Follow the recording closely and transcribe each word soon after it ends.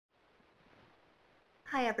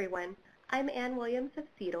Hi everyone, I'm Ann Williams of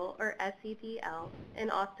CEDL, or SEDL, in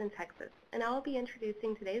Austin, Texas, and I will be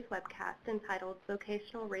introducing today's webcast entitled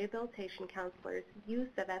Vocational Rehabilitation Counselors' Use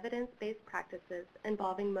of Evidence-Based Practices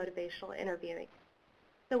Involving Motivational Interviewing.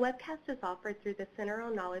 The webcast is offered through the Center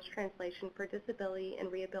on Knowledge Translation for Disability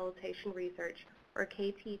and Rehabilitation Research, or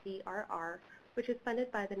KTDRR, which is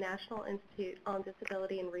funded by the National Institute on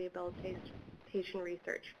Disability and Rehabilitation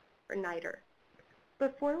Research, or NIDR.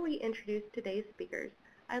 Before we introduce today's speakers,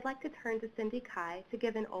 I'd like to turn to Cindy Kai to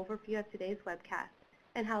give an overview of today's webcast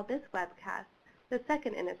and how this webcast, the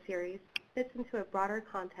second in a series, fits into a broader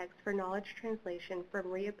context for knowledge translation from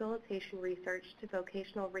rehabilitation research to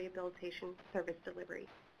vocational rehabilitation service delivery.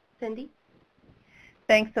 Cindy?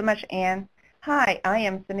 Thanks so much, Ann. Hi, I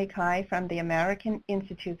am Cindy Kai from the American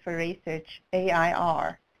Institute for Research,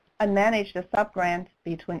 AIR. I manage the sub-grant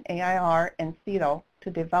between AIR and CEDL to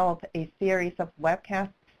develop a series of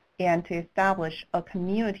webcasts and to establish a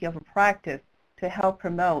community of practice to help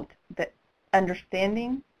promote the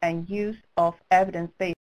understanding and use of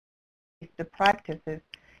evidence-based practices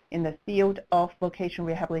in the field of vocational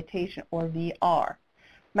rehabilitation, or VR.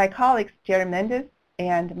 My colleagues Jerry Mendez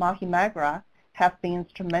and Mahi Magra have been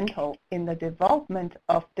instrumental in the development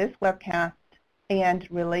of this webcast and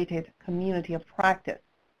related community of practice.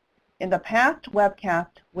 In the past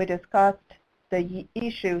webcast, we discussed the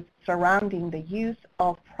issues surrounding the use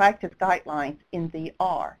of practice guidelines in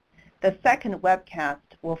VR. The second webcast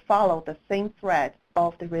will follow the same thread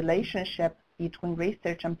of the relationship between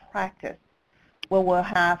research and practice. We will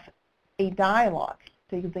have a dialogue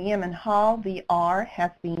to examine how VR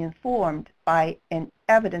has been informed by an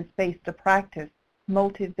evidence-based practice,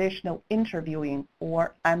 motivational interviewing,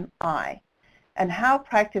 or MI, and how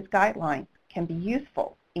practice guidelines can be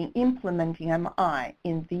useful in implementing MI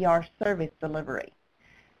in VR service delivery.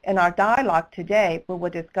 In our dialogue today, we will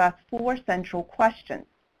discuss 4 central questions.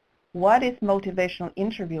 What is motivational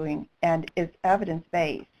interviewing and is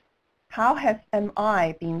evidence-based? How has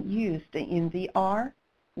MI been used in VR?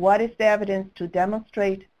 What is the evidence to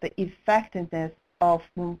demonstrate the effectiveness of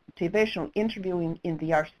motivational interviewing in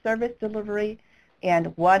VR service delivery?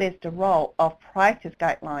 And what is the role of practice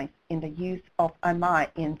guidelines in the use of MI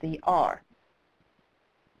in VR?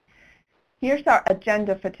 Here's our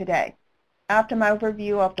agenda for today. After my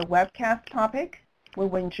overview of the webcast topic, we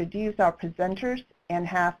will introduce our presenters and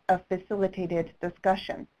have a facilitated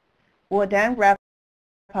discussion. We'll then wrap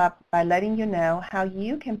up by letting you know how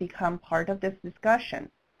you can become part of this discussion.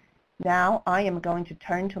 Now I am going to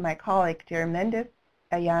turn to my colleague, Jerry Mendez,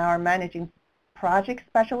 AIR Managing Project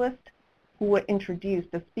Specialist, who will introduce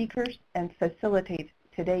the speakers and facilitate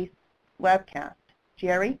today's webcast.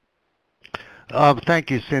 Jerry? Thank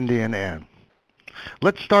you, Cindy and Ann.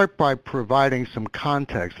 Let's start by providing some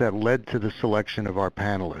context that led to the selection of our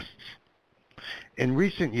panelists. In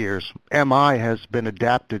recent years, MI has been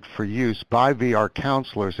adapted for use by VR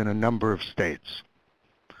counselors in a number of states.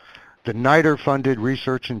 The NIDR-funded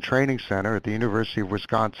Research and Training Center at the University of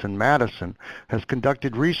Wisconsin-Madison has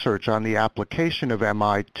conducted research on the application of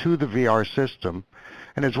MI to the VR system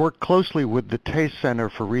and has worked closely with the TACE Center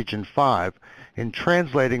for Region 5 in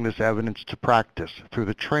translating this evidence to practice through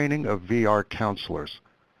the training of VR counselors.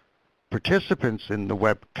 Participants in the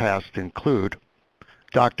webcast include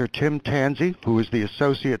Dr. Tim Tansey, who is the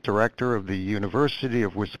Associate Director of the University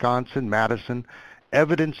of Wisconsin-Madison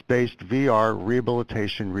Evidence-Based VR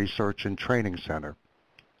Rehabilitation Research and Training Center.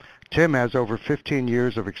 Tim has over 15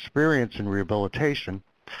 years of experience in rehabilitation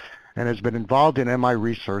and has been involved in MI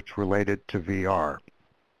research related to VR.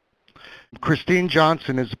 Christine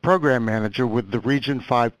Johnson is the Program Manager with the Region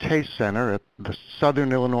 5 TACE Center at the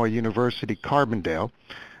Southern Illinois University Carbondale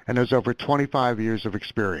and has over 25 years of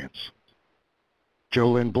experience.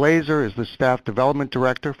 Jolynn Blazer is the Staff Development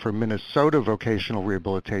Director for Minnesota Vocational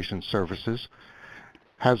Rehabilitation Services,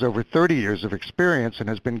 has over 30 years of experience and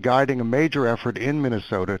has been guiding a major effort in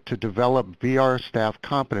Minnesota to develop VR staff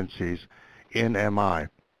competencies in MI.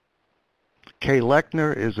 Kay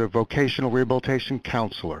Lechner is a vocational rehabilitation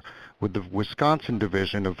counselor with the Wisconsin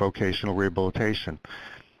Division of Vocational Rehabilitation.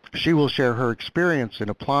 She will share her experience in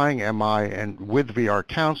applying MI and with VR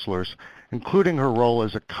counselors, including her role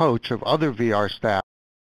as a coach of other VR staff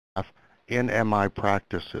in MI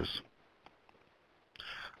practices.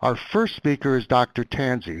 Our first speaker is Dr.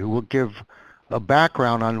 Tansey, who will give a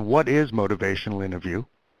background on what is motivational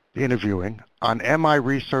interviewing, on MI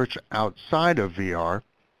research outside of VR,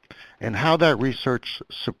 and how that research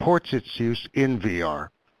supports its use in VR.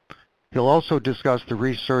 He'll also discuss the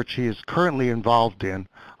research he is currently involved in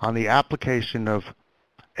on the application of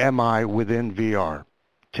MI within VR.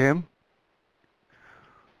 Tim?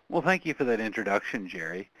 Well, thank you for that introduction,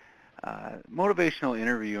 Jerry. Motivational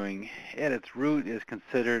interviewing at its root is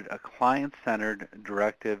considered a client-centered,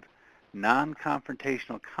 directive,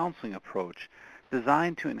 non-confrontational counseling approach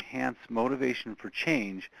designed to enhance motivation for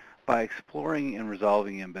change by exploring and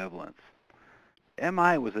resolving ambivalence.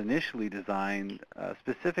 MI was initially designed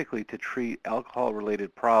specifically to treat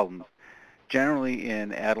alcohol-related problems, generally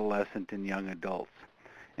in adolescent and young adults,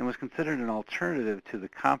 and was considered an alternative to the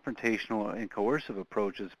confrontational and coercive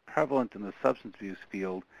approaches prevalent in the substance abuse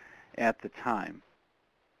field at the time.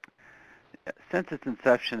 Since its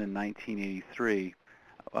inception in 1983,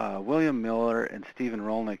 William Miller and Stephen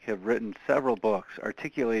Rolnick have written several books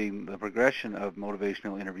articulating the progression of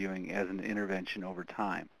motivational interviewing as an intervention over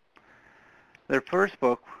time. Their first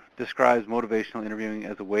book describes motivational interviewing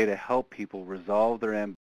as a way to help people resolve their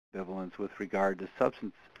ambivalence with regard to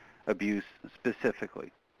substance abuse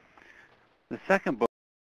specifically. The second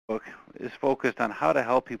book is focused on how to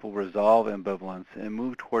help people resolve ambivalence and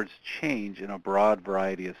move towards change in a broad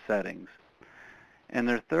variety of settings. And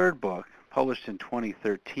their third book, published in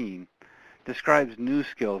 2013, describes new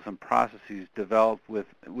skills and processes developed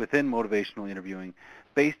within motivational interviewing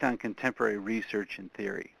based on contemporary research and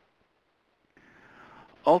theory.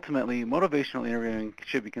 Ultimately, motivational interviewing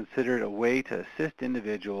should be considered a way to assist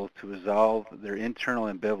individuals to resolve their internal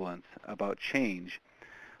ambivalence about change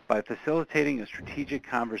by facilitating a strategic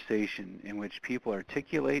conversation in which people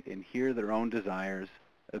articulate and hear their own desires,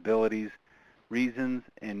 abilities, reasons,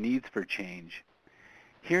 and needs for change.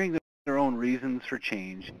 Hearing their own reasons for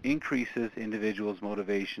change increases individuals'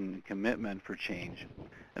 motivation and commitment for change,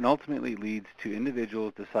 and ultimately leads to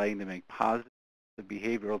individuals deciding to make positive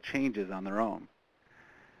behavioral changes on their own.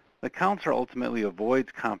 The counselor ultimately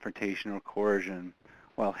avoids confrontation or coercion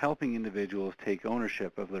while helping individuals take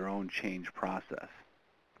ownership of their own change process.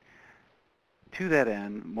 To that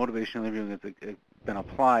end, motivational interviewing has been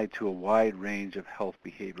applied to a wide range of health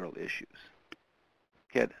behavioral issues.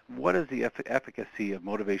 Yet, what is the efficacy of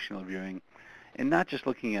motivational interviewing, and not just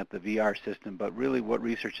looking at the VR system, but really what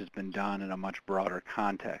research has been done in a much broader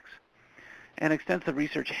context? And extensive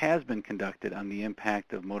research has been conducted on the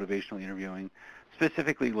impact of motivational interviewing,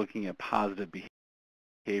 specifically looking at positive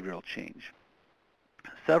behavioral change.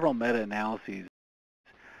 Several meta-analyses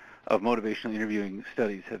of motivational interviewing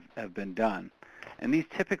studies have been done, and these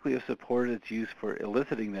typically have supported its use for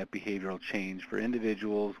eliciting that behavioral change for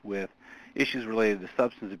individuals with issues related to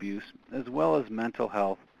substance abuse, as well as mental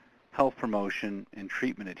health, health promotion, and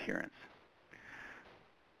treatment adherence.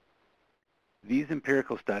 These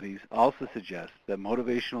empirical studies also suggest that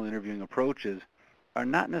motivational interviewing approaches are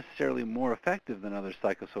not necessarily more effective than other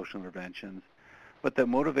psychosocial interventions, but that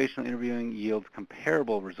motivational interviewing yields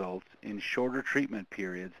comparable results in shorter treatment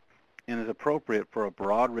periods and is appropriate for a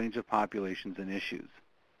broad range of populations and issues.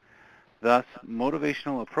 Thus,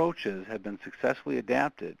 motivational approaches have been successfully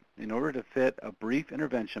adapted in order to fit a brief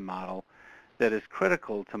intervention model that is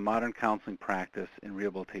critical to modern counseling practice in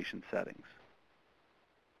rehabilitation settings.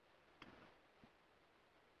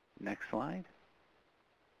 Next slide.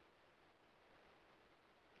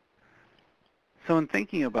 So in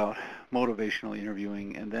thinking about motivational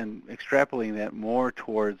interviewing and then extrapolating that more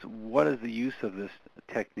towards what is the use of this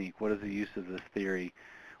technique, what is the use of this theory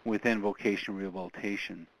within vocational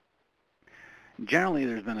rehabilitation, generally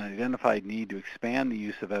there's been an identified need to expand the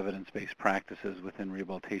use of evidence-based practices within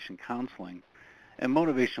rehabilitation counseling, and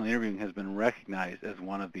motivational interviewing has been recognized as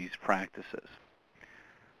one of these practices.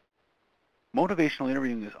 Motivational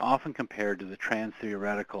interviewing is often compared to the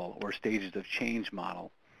trans-theoretical or stages of change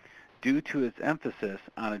model, due to its emphasis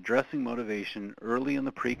on addressing motivation early in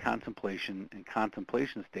the pre-contemplation and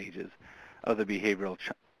contemplation stages of the behavioral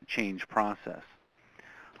change process.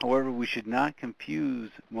 However, we should not confuse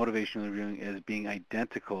motivational interviewing as being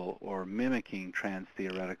identical or mimicking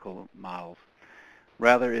trans-theoretical models.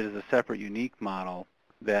 Rather, it is a separate, unique model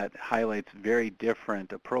that highlights very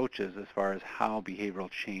different approaches as far as how behavioral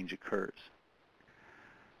change occurs.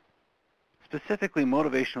 Specifically,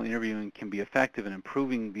 motivational interviewing can be effective in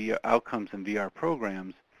improving VR outcomes in VR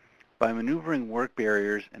programs by maneuvering work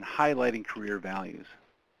barriers and highlighting career values.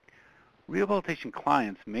 Rehabilitation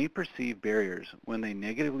clients may perceive barriers when they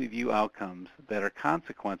negatively view outcomes that are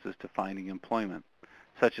consequences to finding employment,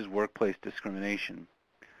 such as workplace discrimination.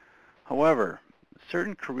 However,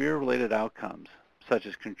 certain career-related outcomes, such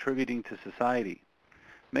as contributing to society,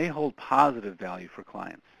 may hold positive value for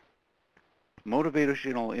clients.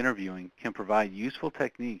 Motivational interviewing can provide useful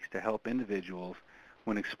techniques to help individuals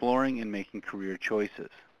when exploring and making career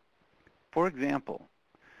choices. For example,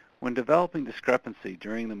 when developing discrepancy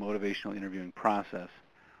during the motivational interviewing process,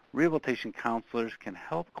 rehabilitation counselors can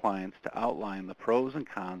help clients to outline the pros and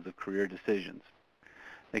cons of career decisions.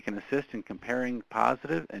 They can assist in comparing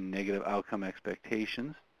positive and negative outcome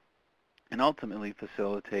expectations and ultimately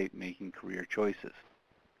facilitate making career choices.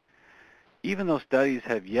 Even though studies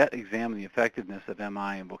have yet examined the effectiveness of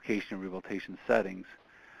MI in vocational rehabilitation settings,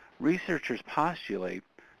 researchers postulate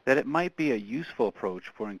that it might be a useful approach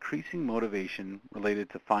for increasing motivation related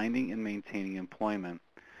to finding and maintaining employment.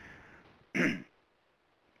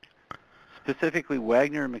 Specifically,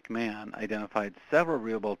 Wagner and McMahon identified several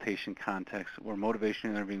rehabilitation contexts where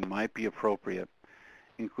motivational interviewing might be appropriate,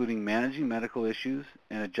 including managing medical issues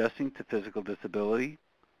and adjusting to physical disability,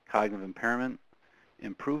 cognitive impairment,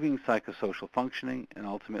 improving psychosocial functioning, and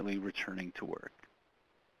ultimately returning to work.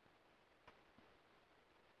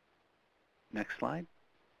 Next slide.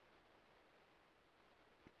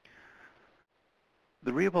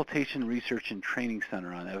 The Rehabilitation Research and Training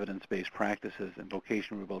Center on Evidence-Based Practices in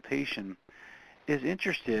Vocational Rehabilitation is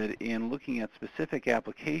interested in looking at specific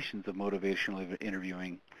applications of motivational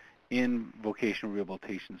interviewing in vocational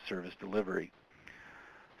rehabilitation service delivery.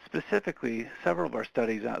 Specifically, several of our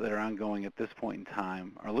studies that are ongoing at this point in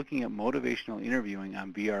time are looking at motivational interviewing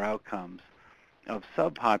on VR outcomes of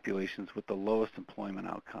subpopulations with the lowest employment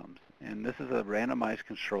outcomes. And this is a randomized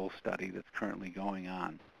control study that's currently going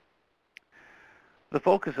on. The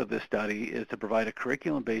focus of this study is to provide a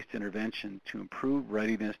curriculum-based intervention to improve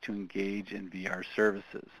readiness to engage in VR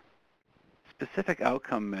services. Specific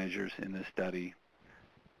outcome measures in this study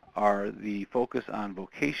are the focus on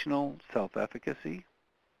vocational self-efficacy,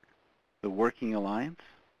 the working alliance,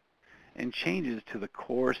 and changes to the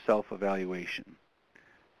core self-evaluation.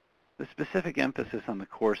 The specific emphasis on the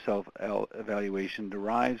core self-evaluation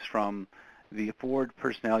derives from the 4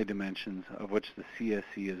 personality dimensions of which the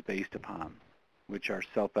CSC is based upon, which are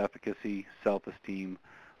self-efficacy, self-esteem,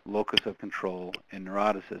 locus of control, and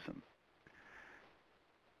neuroticism.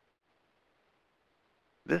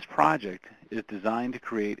 This project is designed to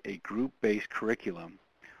create a group-based curriculum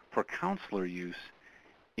for counselor use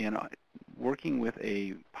in working with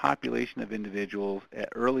a population of individuals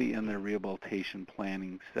early in their rehabilitation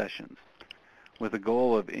planning sessions, with a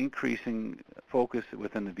goal of increasing focus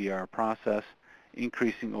within the VR process,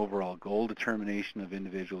 increasing overall goal determination of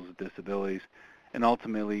individuals with disabilities, and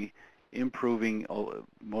ultimately improving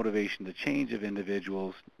motivation to change of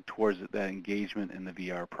individuals towards that engagement in the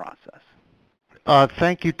VR process.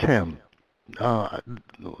 Thank you, Tim.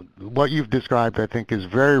 What you've described, I think, is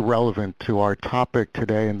very relevant to our topic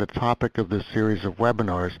today, and the topic of this series of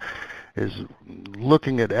webinars is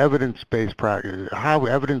looking at evidence-based practice, how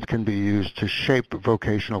evidence can be used to shape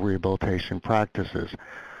vocational rehabilitation practices.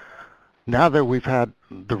 Now that we've had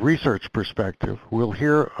the research perspective, we'll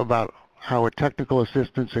hear about how a technical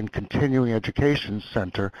assistance and continuing education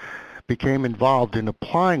center became involved in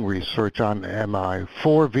applying research on MI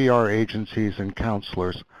for VR agencies and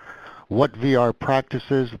counselors, what VR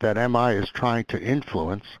practices that MI is trying to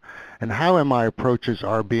influence, and how MI approaches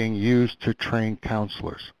are being used to train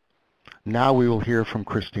counselors. Now we will hear from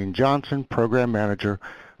Christine Johnson, Program Manager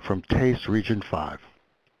from TACE Region 5.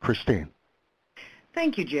 Christine.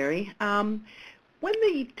 Thank you, Jerry. When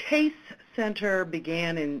the TACE Center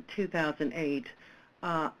began in 2008,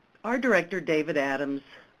 our director, David Adams,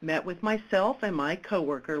 met with myself and my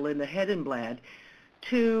coworker, Linda Hedenblad,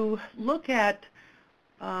 to look at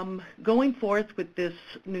going forth with this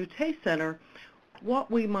new TACE Center,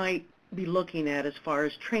 what we might be looking at as far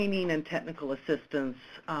as training and technical assistance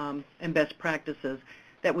and best practices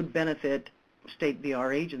that would benefit state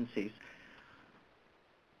VR agencies.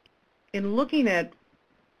 In looking at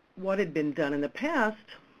what had been done in the past,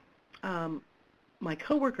 my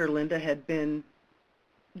coworker Linda had been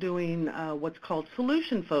doing what's called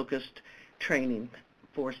solution-focused training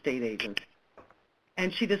for state agents.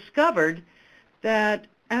 And she discovered that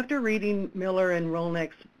after reading Miller and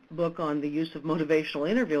Rolnick's book on the use of motivational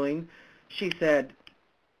interviewing, she said,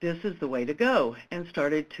 this is the way to go, and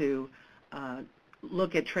started to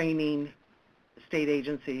look at training state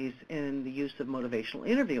agencies in the use of motivational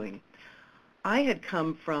interviewing. I had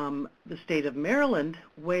come from the state of Maryland,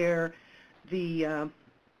 where the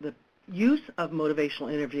use of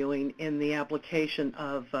motivational interviewing in the application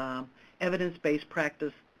of evidence-based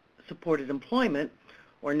practice supported employment,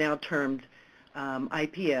 or now termed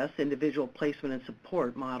IPS, Individual Placement and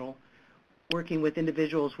Support Model, working with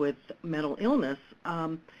individuals with mental illness,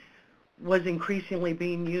 was increasingly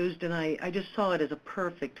being used, and I just saw it as a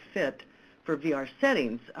perfect fit for VR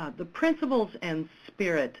settings. The principles and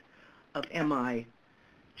spirit of MI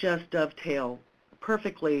just dovetail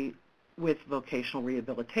perfectly with vocational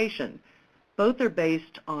rehabilitation. Both are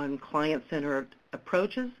based on client-centered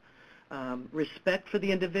approaches, respect for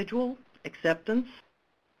the individual, acceptance,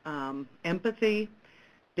 empathy,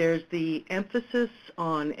 There's the emphasis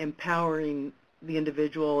on empowering the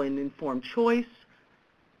individual in informed choice,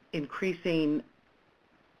 increasing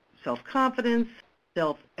self-confidence,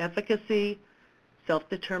 self-efficacy,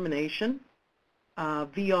 self-determination.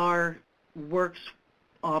 VR works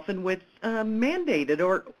often with mandated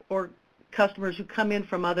or customers who come in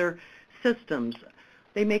from other systems.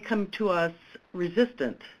 They may come to us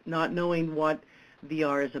resistant, not knowing what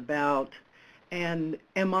VR is about, and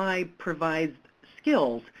MI provides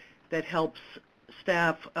skills that helps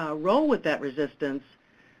staff roll with that resistance,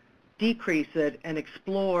 decrease it, and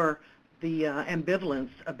explore the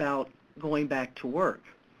ambivalence about going back to work.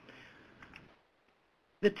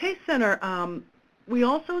 The Taste Center, we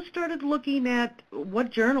also started looking at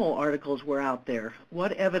what journal articles were out there,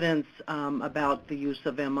 what evidence about the use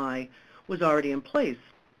of MI was already in place.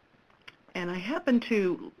 And I happened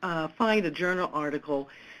to find a journal article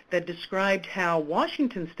that described how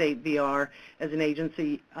Washington State VR as an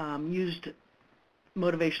agency used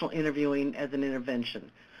motivational interviewing as an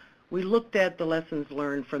intervention. We looked at the lessons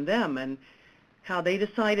learned from them and how they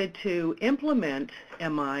decided to implement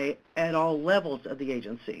MI at all levels of the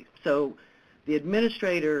agency. So the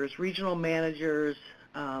administrators, regional managers,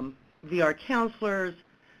 VR counselors,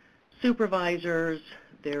 supervisors,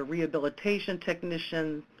 their rehabilitation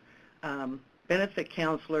technicians, benefit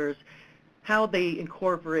counselors, how they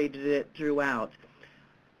incorporated it throughout.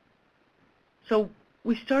 So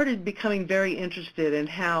we started becoming very interested in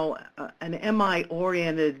how an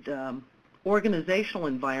MI-oriented organizational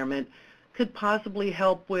environment could possibly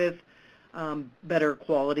help with better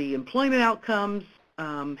quality employment outcomes,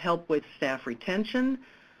 help with staff retention,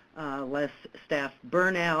 less staff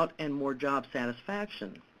burnout, and more job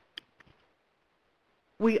satisfaction.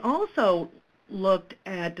 We also looked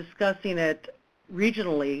at discussing it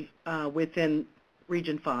regionally within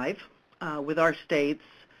Region 5 with our states,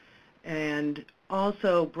 and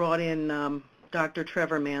also brought in Dr.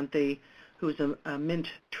 Trevor Manthe, who's a MINT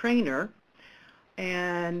trainer,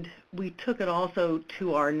 and we took it also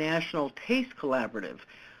to our National Taste Collaborative,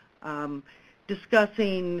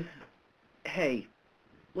 discussing, hey,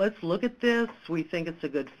 let's look at this. We think it's a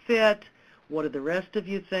good fit. What do the rest of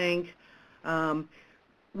you think?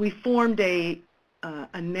 We formed a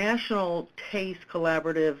National Taste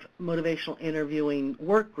Collaborative motivational interviewing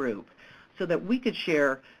work group so that we could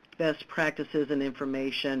share best practices and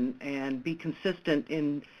information and be consistent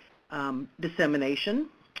in dissemination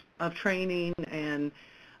of training and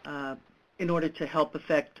in order to help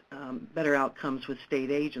affect better outcomes with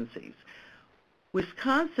state agencies.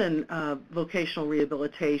 Wisconsin Vocational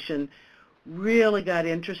Rehabilitation really got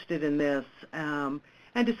interested in this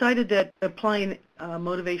and decided that applying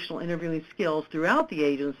motivational interviewing skills throughout the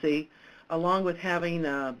agency, along with having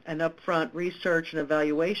an upfront research and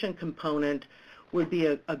evaluation component, would be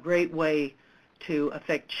a great way to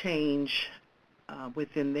affect change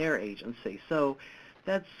within their agency. So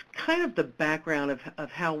that's kind of the background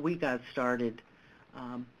of how we got started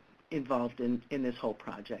involved in this whole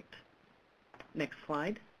project. Next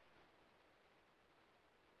slide.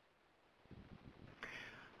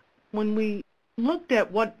 When we looked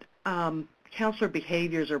at what counselor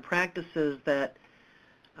behaviors or practices that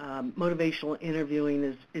motivational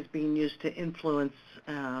interviewing is being used to influence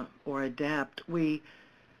or adapt, one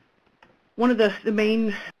of the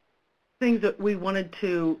main things that we wanted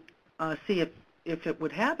to see if it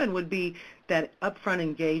would happen would be that upfront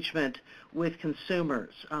engagement with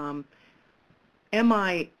consumers.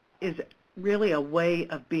 MI is really a way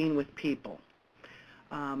of being with people.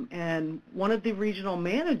 And one of the regional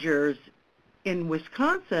managers in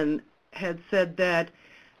Wisconsin had said that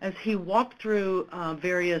as he walked through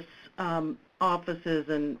various offices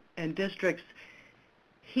and districts,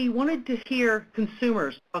 he wanted to hear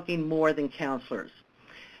consumers talking more than counselors.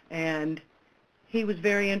 And he was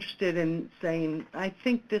very interested in saying, I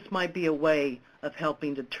think this might be a way of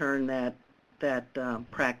helping to turn that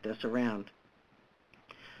practice around.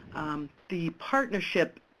 The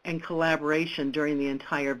partnership and collaboration during the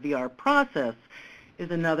entire VR process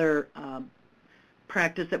is another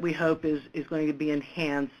practice that we hope is going to be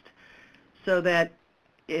enhanced so that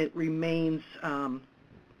it remains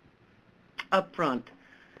upfront.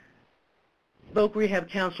 Voc rehab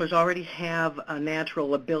counselors already have a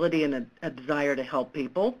natural ability and a desire to help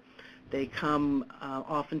people. They come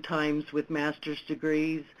oftentimes with master's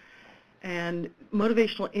degrees, and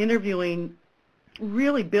motivational interviewing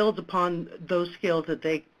really builds upon those skills that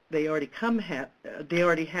they already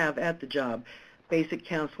have at the job, basic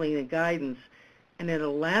counseling and guidance, and it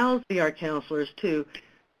allows VR counselors to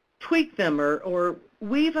tweak them or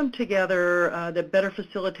weave them together that better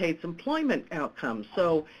facilitates employment outcomes.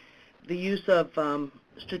 So the use of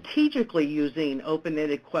strategically using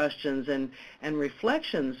open-ended questions and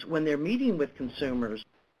reflections when they're meeting with consumers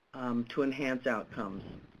to enhance outcomes.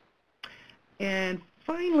 And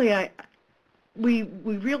finally, we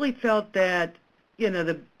really felt that,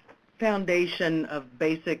 the foundation of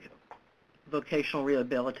basic vocational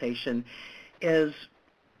rehabilitation is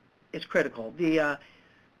critical.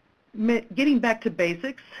 Getting back to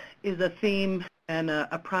basics is a theme and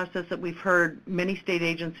a process that we've heard many state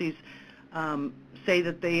agencies say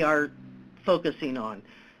that they are focusing on.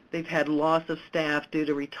 They've had loss of staff due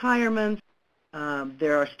to retirements.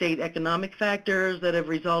 There are state economic factors that have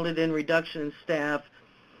resulted in reduction in staff.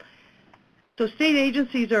 So state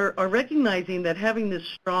agencies are recognizing that having this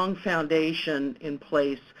strong foundation in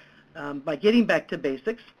place by getting back to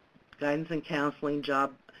basics, guidance and counseling,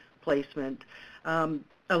 job placement,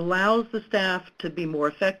 allows the staff to be more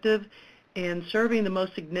effective in serving the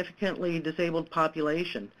most significantly disabled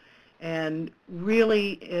population, and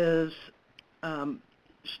really is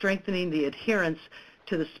strengthening the adherence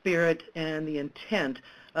to the spirit and the intent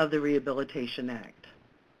of the Rehabilitation Act.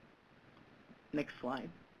 Next slide.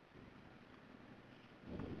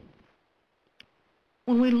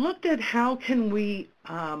 When we looked at how can we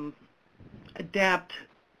adapt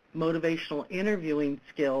motivational interviewing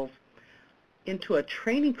skills into a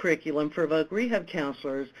training curriculum for voc rehab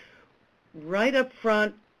counselors, right up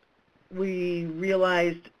front we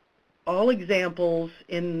realized all examples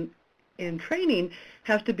in training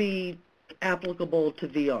have to be applicable to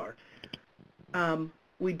VR.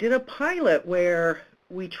 We did a pilot where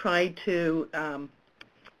we tried to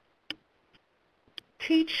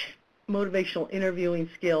teach motivational interviewing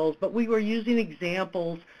skills, but we were using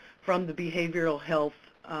examples from the behavioral health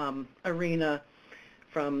arena,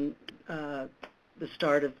 from the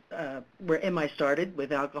start of where MI started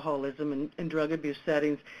with alcoholism and drug abuse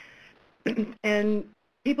settings. And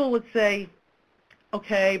people would say,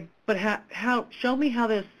 okay, but how show me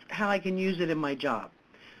how I can use it in my job.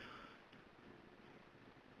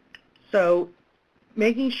 So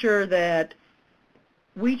making sure that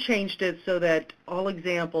we changed it so that all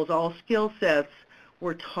examples, all skill sets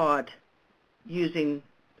were taught using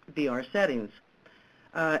VR settings.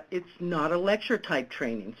 It's not a lecture type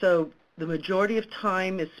training, so the majority of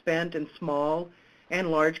time is spent in small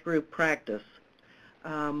and large group practice.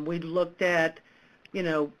 We looked at,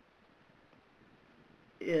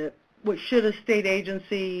 what should a state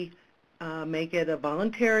agency make it a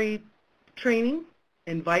voluntary training,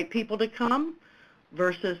 invite people to come,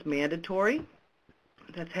 versus mandatory.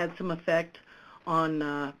 That's had some effect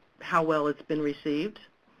on how well it's been received.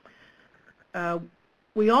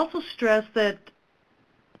 We also stress that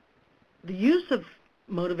the use of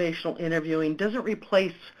motivational interviewing doesn't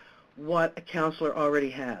replace what a counselor already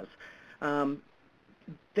has.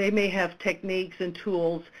 They may have techniques and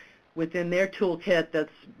tools within their toolkit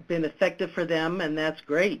that's been effective for them, and that's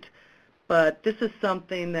great. But this is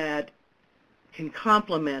something that can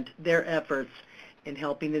complement their efforts in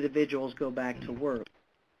helping individuals go back to work.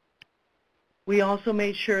 We also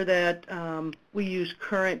made sure that we used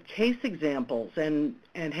current case examples and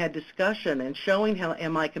had discussion and showing how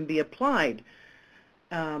MI can be applied.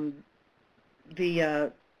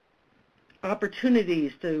 The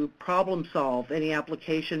opportunities to problem solve any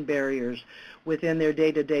application barriers within their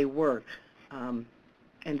day-to-day work, and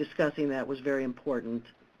discussing that was very important.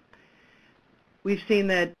 We've seen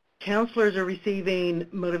that counselors are receiving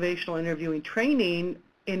motivational interviewing training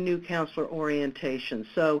in new counselor orientation.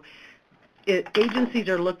 So agencies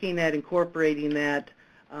are looking at incorporating that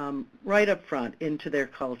right up front into their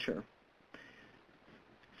culture.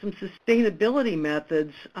 Some sustainability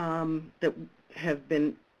methods that have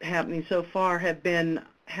been happening so far have been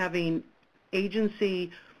having agency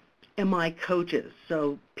MI coaches,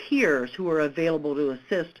 so peers who are available to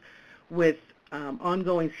assist with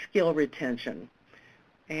ongoing skill retention,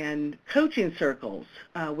 and coaching circles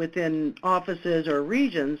within offices or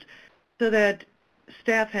regions so that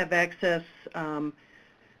staff have access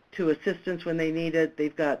to assistance when they need it.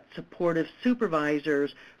 They've got supportive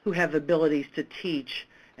supervisors who have abilities to teach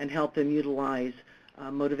and help them utilize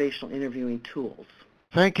motivational interviewing tools.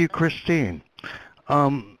 Thank you, Christine.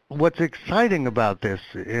 What's exciting about this,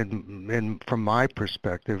 from my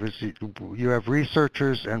perspective, is you have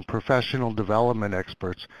researchers and professional development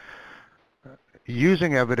experts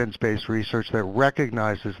using evidence-based research that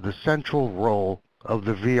recognizes the central role of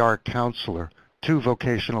the VR counselor to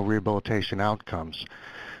vocational rehabilitation outcomes.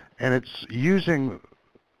 And it's using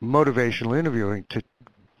motivational interviewing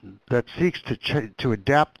that seeks to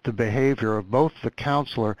adapt the behavior of both the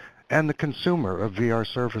counselor and the consumer of VR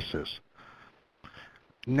services.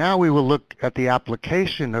 Now we will look at the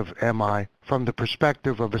application of MI from the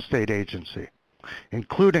perspective of a state agency.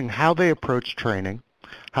 including how they approach training,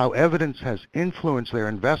 how evidence has influenced their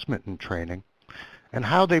investment in training, and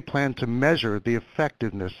how they plan to measure the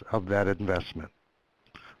effectiveness of that investment.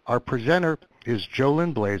 Our presenter is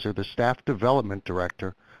Jolynn Blazer, the Staff Development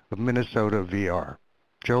Director of Minnesota VR.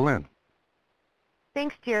 Jolynn.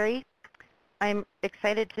 Thanks, Jerry. I'm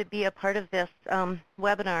excited to be a part of this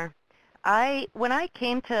webinar. When I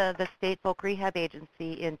came to the State Voc Rehab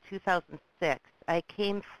Agency in 2006, I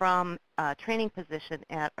came from a training position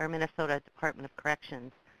at our Minnesota Department of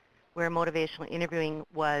Corrections, where motivational interviewing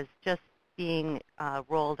was just being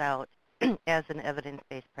rolled out as an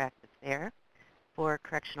evidence-based practice there for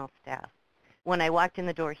correctional staff. When I walked in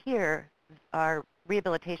the door here, our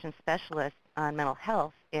rehabilitation specialist on mental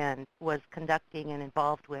health and was conducting and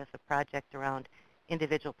involved with a project around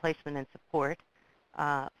individual placement and support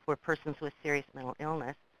for persons with serious mental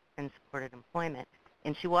illness and supported employment.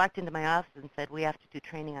 And she walked into my office and said, we have to do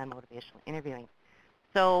training on motivational interviewing.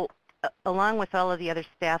 So along with all of the other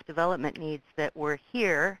staff development needs that were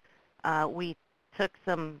here, we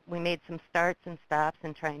made some starts and stops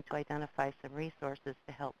in trying to identify some resources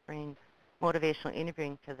to help bring motivational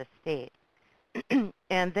interviewing to the state.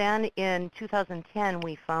 And then in 2010,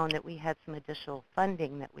 we found that we had some additional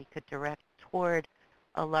funding that we could direct toward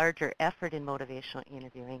a larger effort in motivational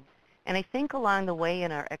interviewing. And I think along the way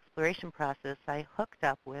in our exploration process, I hooked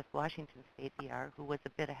up with Washington State VR, who was a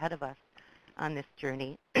bit ahead of us on this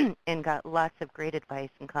journey, and got lots of great advice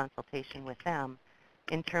and consultation with them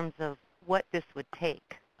in terms of what this would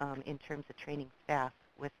take in terms of training staff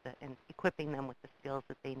and equipping them with the skills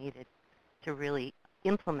that they needed to really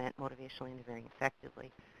implement motivational interviewing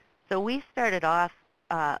effectively. So we started off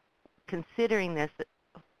considering this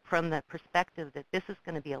from the perspective that this is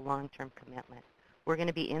going to be a long-term commitment. We're going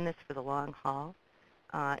to be in this for the long haul,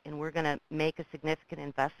 and we're going to make a significant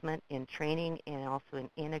investment in training and also in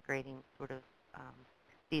integrating sort of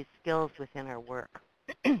these skills within our work.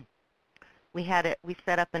 We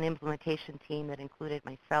set up an implementation team that included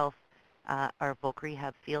myself, our Voc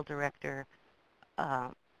Rehab field director,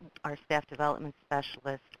 our staff development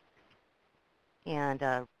specialist, and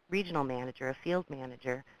a regional manager, a field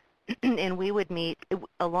manager, and we would meet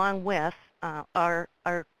along with our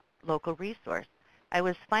local resource. I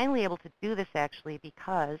was finally able to do this actually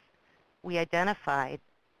because we identified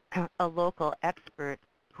a local expert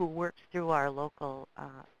who works through our local,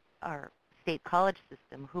 our state college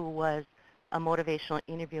system, who was a motivational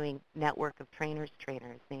interviewing network of trainers.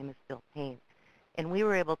 His name is Bill Payne. And we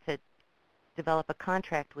were able to develop a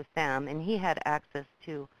contract with them, and he had access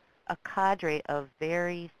to a cadre of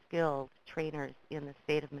very skilled trainers in the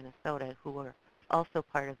state of Minnesota who were also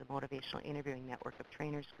part of the Motivational Interviewing Network of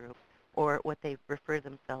Trainers group, or what they refer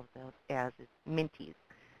themselves as is Minties.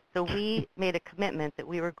 So we made a commitment that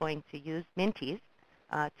we were going to use Minties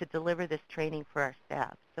to deliver this training for our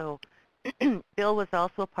staff. So Bill was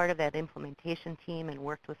also a part of that implementation team and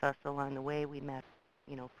worked with us along the way. We met,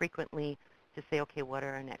 frequently to say, okay, what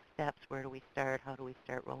are our next steps? Where do we start? How do we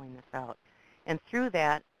start rolling this out? And through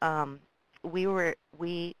that,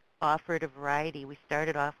 we offered a variety. We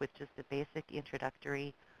started off with just a basic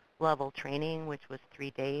introductory level training, which was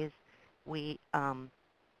 3 days. We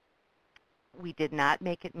did not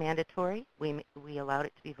make it mandatory. We allowed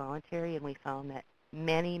it to be voluntary, and we found that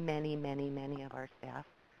many of our staff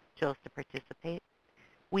chose to participate.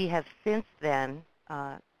 We have since then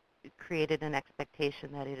created an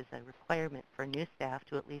expectation that it is a requirement for new staff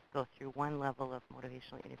to at least go through one level of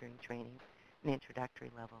motivational interviewing training, an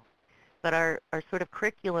introductory level. But our sort of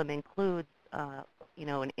curriculum includes,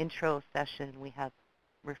 an intro session. We have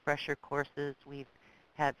refresher courses. We've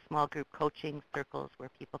had small group coaching circles where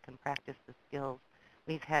people can practice the skills.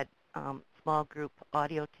 We've had small group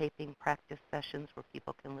audio taping practice sessions where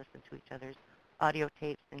people can listen to each other's audio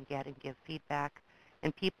tapes and give feedback.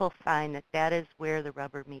 And people find that that is where the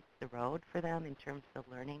rubber meets the road for them in terms of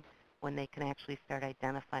learning, when they can actually start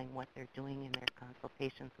identifying what they're doing in their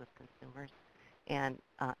consultations with consumers and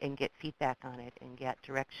get feedback on it and get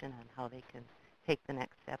direction on how they can take the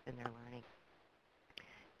next step in their learning.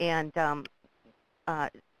 And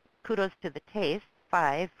kudos to the TASE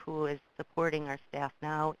 5, who is supporting our staff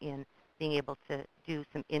now in being able to do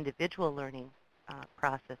some individual learning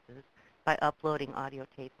processes by uploading audio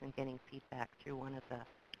tapes and getting feedback through one of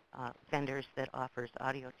the vendors that offers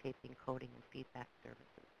audio taping, coding, and feedback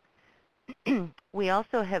services. We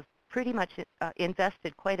also have pretty much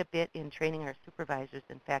invested quite a bit in training our supervisors.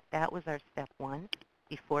 In fact, that was our step one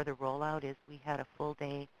before the rollout, is we had a full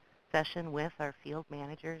day session with our field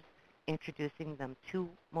managers, introducing them to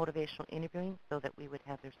motivational interviewing so that we would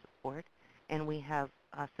have their support. And we have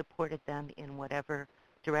supported them in whatever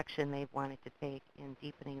direction they've wanted to take in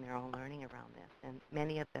deepening their own learning around this. And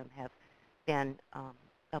many of them have been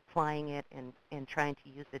applying it and trying to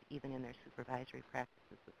use it even in their supervisory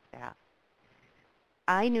practices with staff.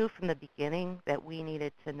 I knew from the beginning that we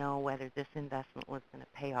needed to know whether this investment was going to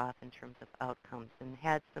pay off in terms of outcomes, and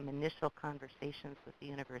had some initial conversations with the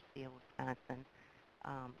University of Wisconsin,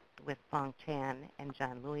 with Fong Chan and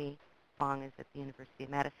John Louis. Fong is at the University of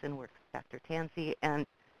Madison, works with Dr. Tansey, and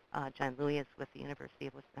John Louis is with the University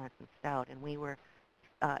of Wisconsin Stout. And we were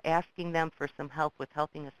asking them for some help with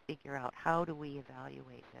helping us figure out how do we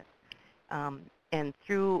evaluate this. And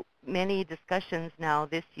through many discussions now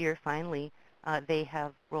this year, finally, they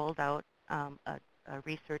have rolled out a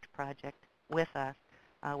research project with us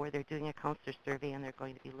where they're doing a counselor survey, and they're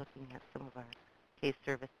going to be looking at some of our case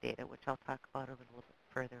service data, which I'll talk about a little bit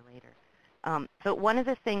further later. So one of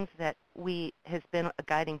the things that has been a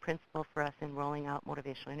guiding principle for us in rolling out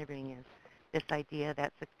motivational interviewing is this idea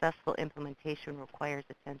that successful implementation requires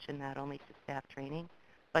attention not only to staff training,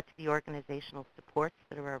 but to the organizational supports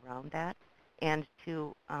that are around that, and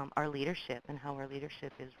to our leadership and how our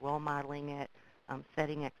leadership is role modeling it,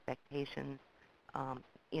 setting expectations,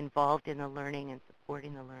 involved in the learning and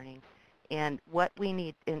supporting the learning. And what we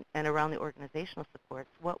need, and around the organizational supports,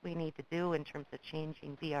 what we need to do in terms of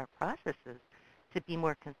changing VR processes to be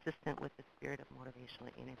more consistent with the spirit of motivational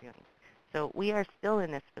interviewing. So we are still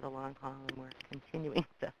in this for the long haul, and we're continuing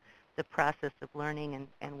the process of learning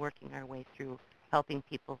and working our way through helping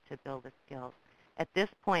people to build the skills. At this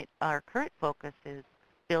point, our current focus is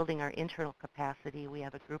building our internal capacity. We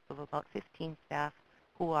have a group of about 15 staff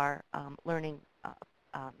who are learning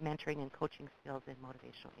mentoring and coaching skills in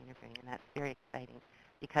motivational interviewing, and that's very exciting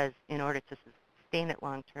because in order to sustain it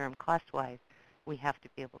long-term, cost-wise, we have to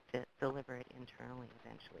be able to deliver it internally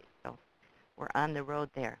eventually. So we're on the road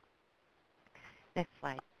there. Next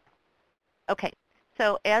slide. Okay,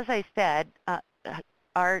 so as I said,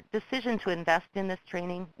 our decision to invest in this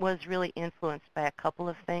training was really influenced by a couple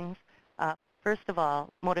of things. First of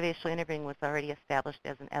all, motivational interviewing was already established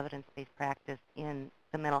as an evidence-based practice in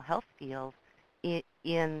the mental health field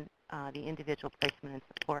in the individual placement and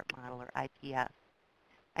support model, or IPS.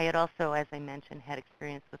 I had also, as I mentioned, had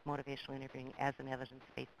experience with motivational interviewing as an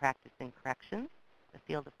evidence-based practice in corrections, the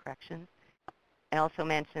field of corrections. I also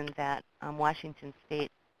mentioned that Washington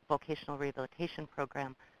State Vocational Rehabilitation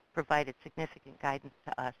Program provided significant guidance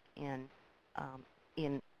to us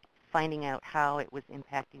in finding out how it was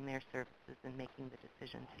impacting their services and making the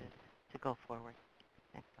decision to go forward.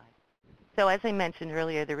 Next slide. So as I mentioned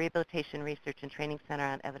earlier, the Rehabilitation Research and Training Center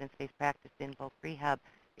on Evidence-Based Practice in Voc Rehab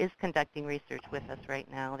is conducting research with us right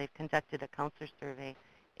now. They've conducted a counselor survey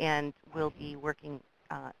and will be working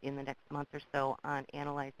in the next month or so on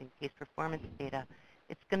analyzing case performance data.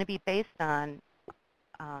 It's going to be based on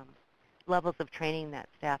levels of training that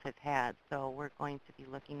staff have had. So we're going to be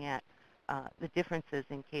looking at the differences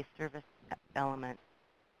in case service elements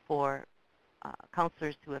for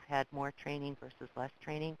counselors who have had more training versus less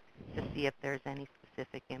training to see if there's any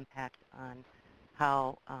specific impact on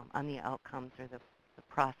how, on the outcomes or the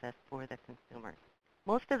process for the consumer.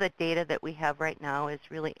 Most of the data that we have right now is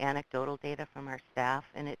really anecdotal data from our staff,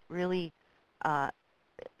 and it really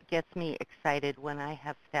gets me excited when I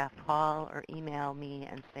have staff call or email me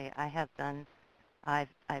and say, I've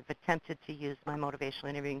attempted to use my motivational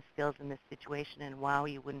interviewing skills in this situation, and wow,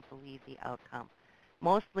 you wouldn't believe the outcome.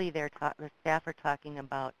 Mostly the staff are talking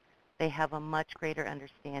about they have a much greater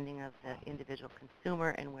understanding of the individual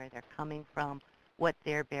consumer and where they're coming from, what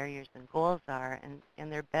their barriers and goals are,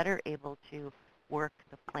 and they're better able to work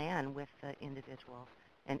the plan with the individual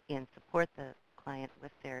and support the client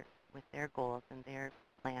with their goals and their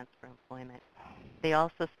plans for employment. They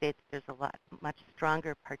also state that there's much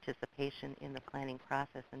stronger participation in the planning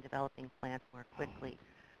process and developing plans more quickly.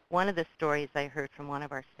 One of the stories I heard from one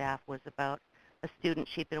of our staff was about a student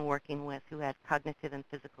she'd been working with who had cognitive and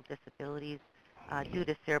physical disabilities due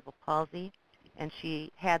to cerebral palsy, and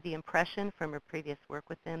she had the impression from her previous work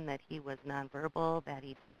with him that he was nonverbal, that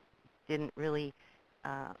he didn't really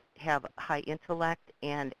have high intellect,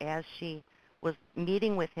 and as she was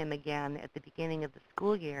meeting with him again at the beginning of the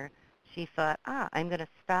school year, she thought, I'm going to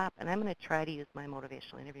stop and I'm going to try to use my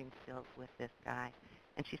motivational interviewing skills with this guy.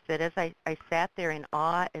 And she said, as I sat there in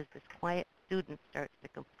awe as this quiet student starts to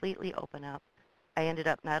completely open up, I ended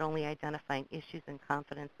up not only identifying issues and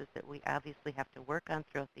confidences that we obviously have to work on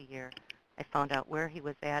throughout the year, I found out where he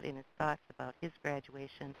was at in his thoughts about his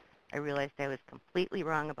graduation. I realized I was completely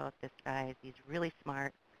wrong about this guy. He's really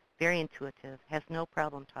smart, very intuitive, has no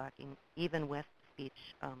problem talking, even with speech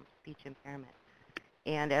impairment.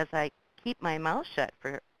 And as I keep my mouth shut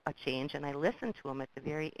for a change, and I listened to him at the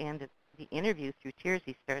very end the interview, through tears,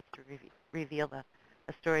 he starts to reveal a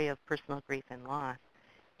story of personal grief and loss.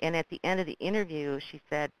 And at the end of the interview, she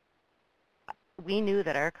said, we knew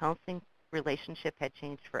that our counseling relationship had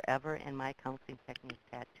changed forever, and my counseling techniques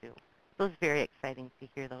had too. So it's very exciting to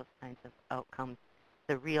hear those kinds of outcomes,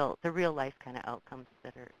 the real life kind of outcomes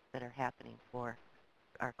that are happening for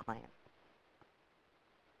our clients.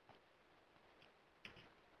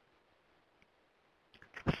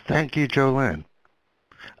 Thank you, Jolene.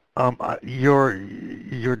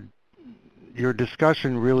 Your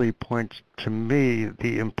discussion really points to me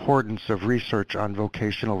the importance of research on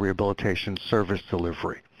vocational rehabilitation service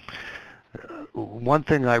delivery. One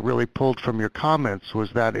thing I really pulled from your comments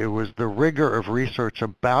was that it was the rigor of research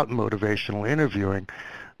about motivational interviewing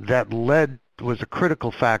that was a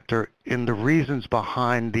critical factor in the reasons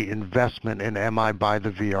behind the investment in MI by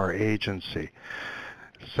the VR agency.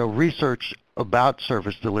 So research about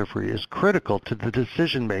service delivery is critical to the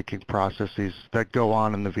decision-making processes that go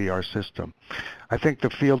on in the VR system. I think the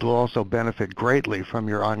field will also benefit greatly from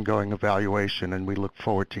your ongoing evaluation, and we look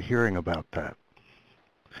forward to hearing about that.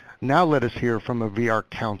 Now let us hear from a VR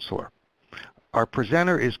counselor. Our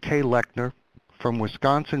presenter is Kay Lechner from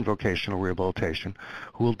Wisconsin Vocational Rehabilitation,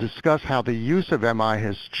 who will discuss how the use of MI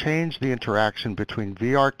has changed the interaction between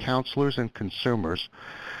VR counselors and consumers,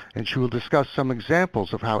 and she will discuss some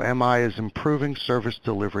examples of how MI is improving service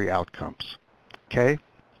delivery outcomes. Kay?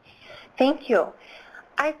 Thank you.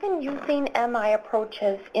 I've been using MI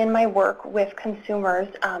approaches in my work with consumers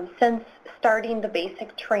since starting the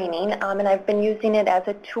basic training, and I've been using it as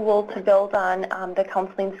a tool to build on the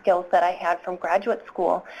counseling skills that I had from graduate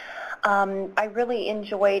school. I really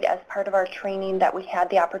enjoyed, as part of our training, that we had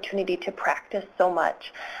the opportunity to practice so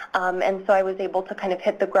much. And so I was able to kind of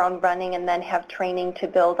hit the ground running and then have training to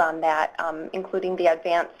build on that, including the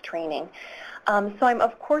advanced training. So I'm,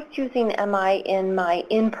 of course, using MI in my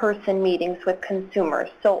in-person meetings with consumers.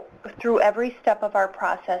 So through every step of our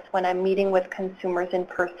process, when I'm meeting with consumers in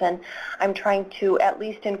person, I'm trying to at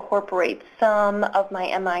least incorporate some of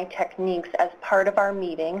my MI techniques as part of our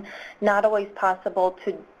meeting. Not always possible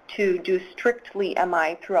to do strictly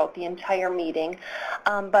MI throughout the entire meeting.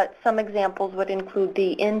 But some examples would include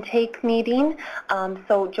the intake meeting.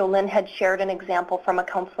 So Jolene had shared an example from a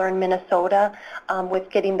counselor in Minnesota with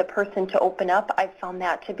getting the person to open up. I found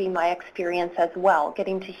that to be my experience as well,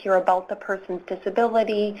 getting to hear about the person's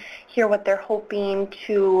disability, hear what they're hoping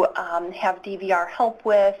to have DVR help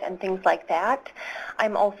with, and things like that.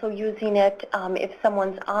 I'm also using it if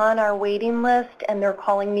someone's on our waiting list and they're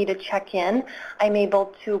calling me to check in. I'm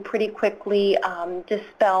able to pretty quickly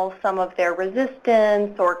dispel some of their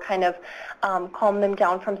resistance or kind of calm them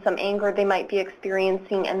down from some anger they might be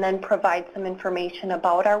experiencing, and then provide some information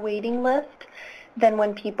about our waiting list. Then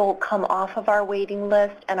when people come off of our waiting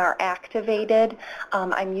list and are activated,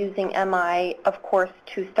 I'm using MI, of course,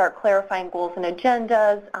 to start clarifying goals and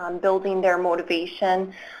agendas, building their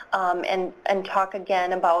motivation, and talk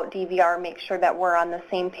again about DVR, make sure that we're on the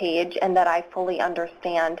same page and that I fully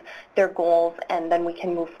understand their goals, and then we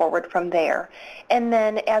can move forward from there. And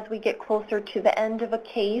then as we get closer to the end of a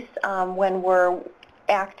case, when we're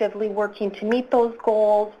actively working to meet those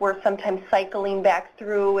goals, we're sometimes cycling back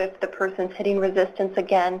through if the person's hitting resistance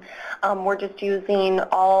again. We're just using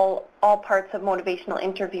all parts of motivational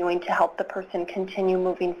interviewing to help the person continue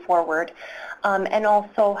moving forward, and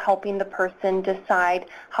also helping the person decide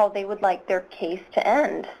how they would like their case to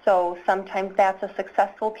end. So sometimes that's a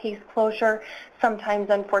successful case closure. Sometimes,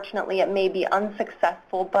 unfortunately, it may be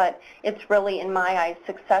unsuccessful, but it's really, in my eyes,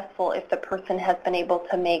 successful if the person has been able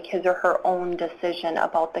to make his or her own decision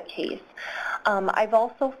about the case. I've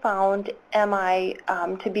also found MI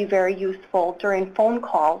to be very useful during phone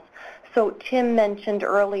calls. So Tim mentioned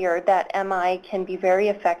earlier that MI can be very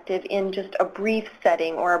effective in just a brief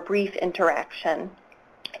setting or a brief interaction.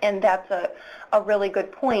 And that's a really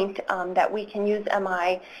good point, that we can use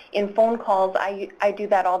MI in phone calls. I do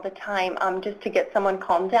that all the time, just to get someone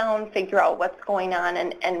calmed down, figure out what's going on,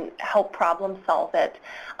 and help problem solve it,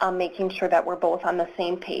 making sure that we're both on the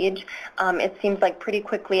same page. It seems like pretty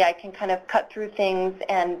quickly I can kind of cut through things,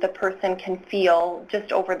 and the person can feel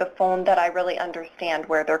just over the phone that I really understand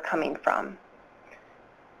where they're coming from.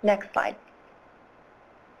 Next slide.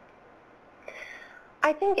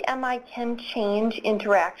 I think MI can change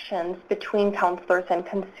interactions between counselors and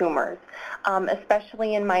consumers,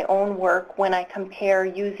 especially in my own work when I compare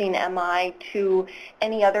using MI to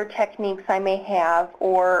any other techniques I may have,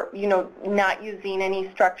 or not using any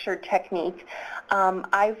structured technique.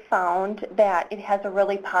 I've found that it has a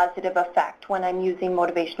really positive effect when I'm using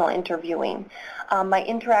motivational interviewing. My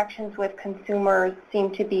interactions with consumers seem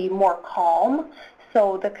to be more calm.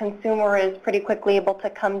 So the consumer is pretty quickly able to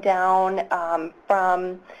come down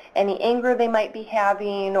from any anger they might be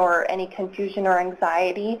having or any confusion or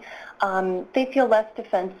anxiety. They feel less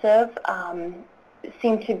defensive,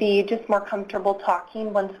 seem to be just more comfortable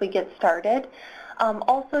talking once we get started.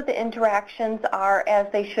 Also, the interactions are, as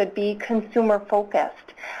they should be,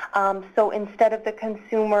 consumer-focused. So instead of the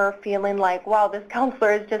consumer feeling like, wow, this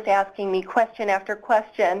counselor is just asking me question after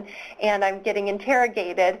question and I'm getting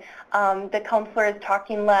interrogated, the counselor is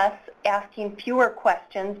talking less, asking fewer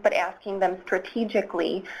questions, but asking them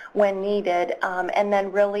strategically when needed, and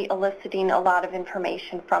then really eliciting a lot of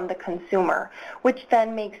information from the consumer, which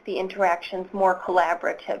then makes the interactions more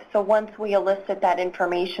collaborative. So once we elicit that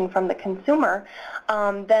information from the consumer,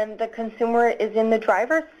 then the consumer is in the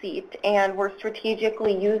driver's seat, and we're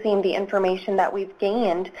strategically using the information that we've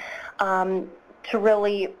gained to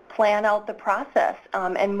really plan out the process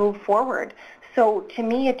and move forward. So to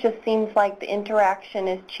me, it just seems like the interaction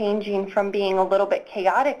is changing from being a little bit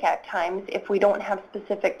chaotic at times if we don't have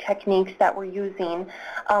specific techniques that we're using,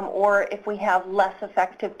 or if we have less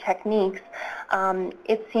effective techniques.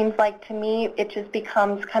 It seems like to me it just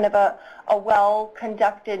becomes kind of a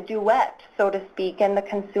well-conducted duet, so to speak, and the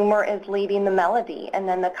consumer is leading the melody, and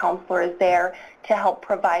then the counselor is there to help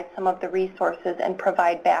provide some of the resources and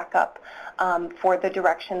provide backup for the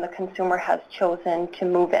direction the consumer has chosen to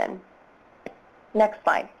move in. Next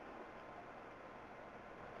slide.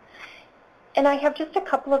 And I have just a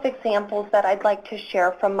couple of examples that I'd like to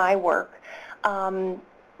share from my work.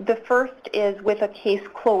 The first is with a case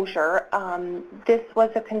closure. This was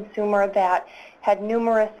a consumer that had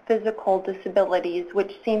numerous physical disabilities,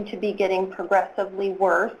 which seemed to be getting progressively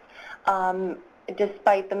worse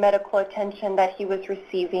despite the medical attention that he was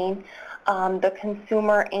receiving. The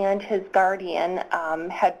consumer and his guardian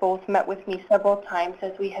had both met with me several times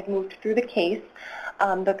as we had moved through the case.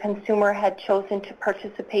 The consumer had chosen to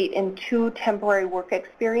participate in 2 temporary work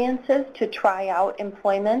experiences to try out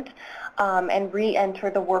employment and re-enter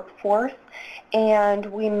the workforce. And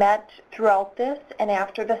we met throughout this, and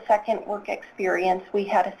after the second work experience, we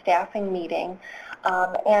had a staffing meeting.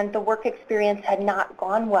 And the work experience had not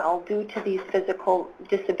gone well due to these physical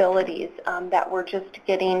disabilities that were just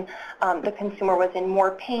getting, the consumer was in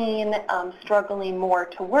more pain, struggling more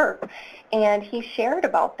to work. And he shared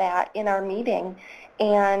about that in our meeting.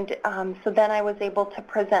 And so then I was able to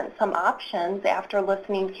present some options after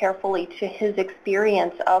listening carefully to his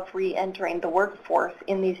experience of re-entering the workforce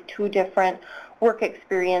in these 2 different work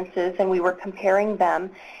experiences, and we were comparing them.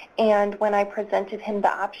 And when I presented him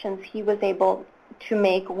the options, he was able to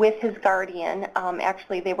make with his guardian,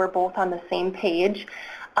 actually they were both on the same page,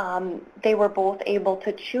 they were both able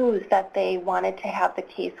to choose that they wanted to have the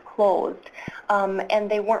case closed. And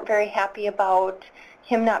they weren't very happy about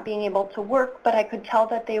him not being able to work, but I could tell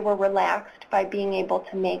that they were relaxed by being able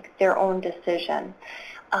to make their own decision.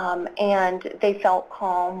 And they felt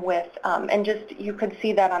calm with, and just you could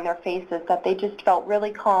see that on their faces, that they just felt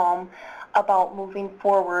really calm about moving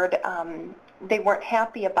forward. They weren't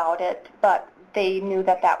happy about it, but they knew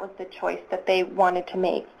that that was the choice that they wanted to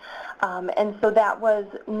make. And so that was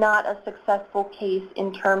not a successful case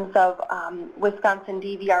in terms of Wisconsin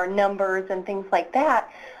DVR numbers and things like that,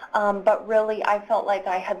 but really I felt like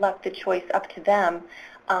I had left the choice up to them.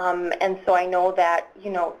 And so I know that,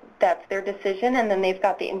 you know, that's their decision, and then they've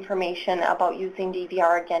got the information about using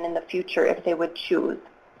DVR again in the future if they would choose.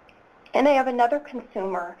 And I have another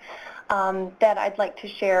consumer that I'd like to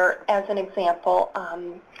share as an example.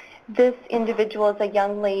 This individual is a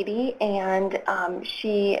young lady, and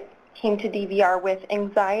she came to DVR with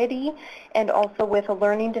anxiety and also with a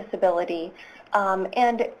learning disability.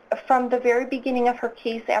 And from the very beginning of her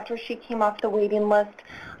case, after she came off the waiting list,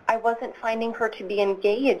 I wasn't finding her to be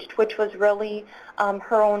engaged, which was really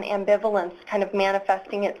her own ambivalence kind of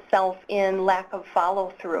manifesting itself in lack of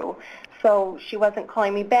follow-through. So she wasn't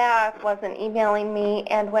calling me back, wasn't emailing me,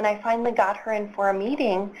 and when I finally got her in for a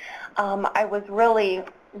meeting, I was really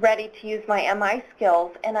ready to use my MI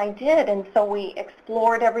skills, and I did. And so we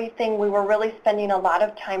explored everything. We were really spending a lot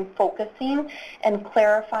of time focusing and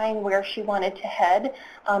clarifying where she wanted to head.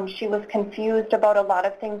 She was confused about a lot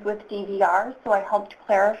of things with DVR, so I helped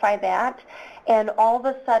clarify that. And all of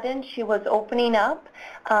a sudden, she was opening up,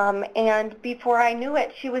 and before I knew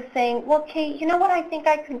it, she was saying, well, Kate, you know what I think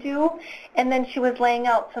I could do? And then she was laying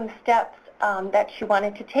out some steps that she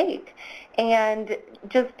wanted to take. And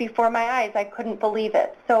just before my eyes, I couldn't believe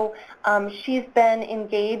it. So she's been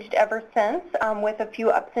engaged ever since, with a few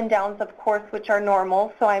ups and downs, of course, which are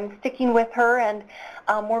normal. So I'm sticking with her, and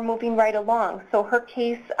we're moving right along. So her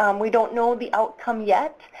case, we don't know the outcome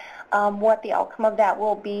yet, what the outcome of that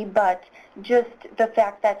will be, but just the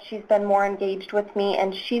fact that she's been more engaged with me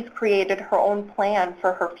and she's created her own plan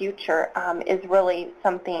for her future is really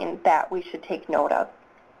something that we should take note of.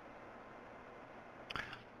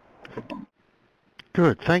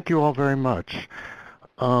 Good. Thank you all very much.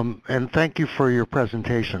 And thank you for your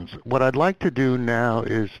presentations. What I'd like to do now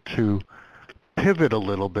is to pivot a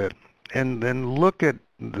little bit and then look at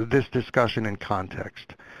this discussion in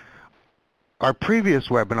context. Our previous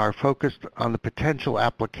webinar focused on the potential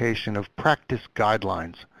application of practice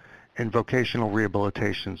guidelines in vocational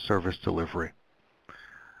rehabilitation service delivery.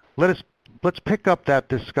 Let's pick up that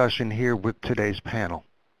discussion here with today's panel.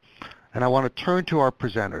 And I want to turn to our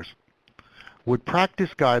presenters. Would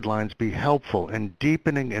practice guidelines be helpful in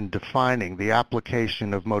deepening and defining the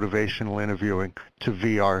application of motivational interviewing to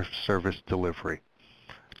VR service delivery?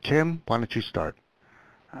 Tim, why don't you start?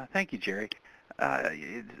 Thank you, Jerry.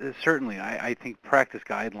 Certainly, I think practice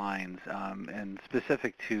guidelines and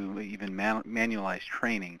specific to even manualized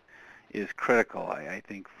training is critical, I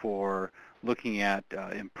think, for looking at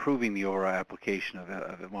improving the overall application of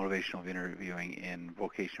motivational interviewing in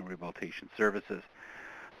vocational rehabilitation services.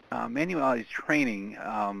 Manualized training,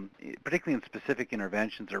 particularly in specific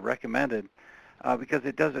interventions, are recommended because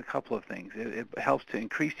it does a couple of things. It helps to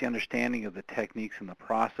increase the understanding of the techniques and the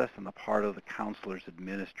process on the part of the counselors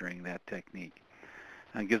administering that technique,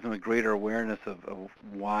 and gives them a greater awareness of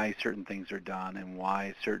why certain things are done and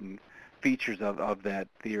why certain features of that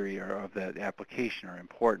theory or of that application are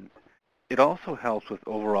important. It also helps with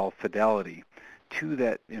overall fidelity to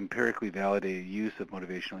that empirically validated use of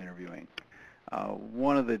motivational interviewing.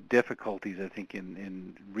 One of the difficulties, I think,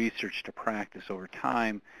 in research to practice over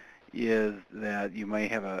time is that you may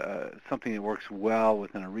have something that works well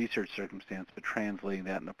within a research circumstance, but translating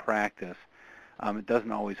that into practice, it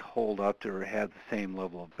doesn't always hold up to or have the same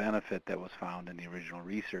level of benefit that was found in the original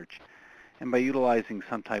research. And by utilizing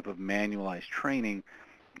some type of manualized training,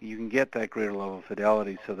 you can get that greater level of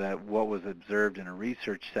fidelity so that what was observed in a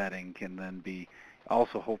research setting can then be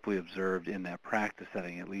also hopefully observed in that practice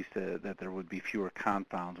setting, at least that there would be fewer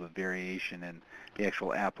confounds with variation in the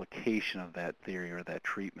actual application of that theory or that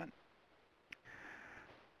treatment.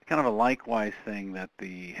 Kind of a likewise thing that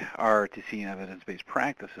the RRTC and evidence-based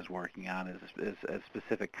practice is working on is a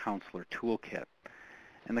specific counselor toolkit.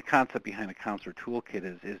 And the concept behind a counselor toolkit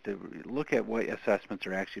is to look at what assessments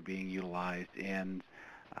are actually being utilized in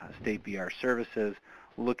state VR services,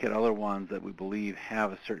 look at other ones that we believe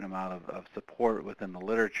have a certain amount of support within the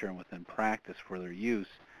literature and within practice for their use,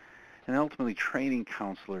 and ultimately training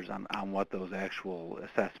counselors on what those actual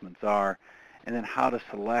assessments are, and then how to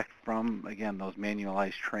select from, again, those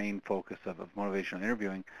manualized trained focus of motivational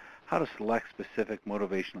interviewing, how to select specific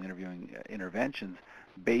motivational interviewing interventions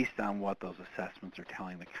based on what those assessments are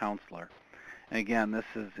telling the counselor. And again, this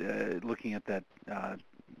is looking at that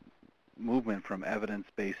movement from evidence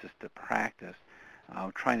basis to practice,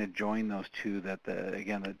 trying to join those two, that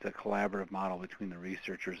the collaborative model between the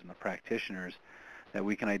researchers and the practitioners, that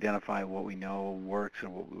we can identify what we know works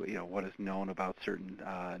and what is known about certain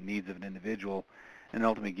needs of an individual, and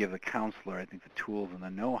ultimately give the counselor, I think, the tools and the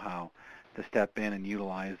know-how to step in and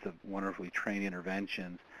utilize the wonderfully trained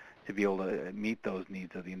interventions to be able to meet those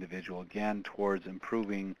needs of the individual, again, towards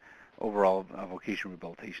improving overall vocational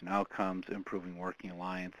rehabilitation outcomes, improving working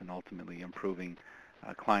alliance, and ultimately improving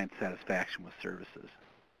client satisfaction with services.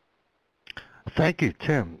 Thank you,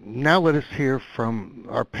 Tim. Now let us hear from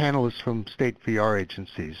our panelists from state VR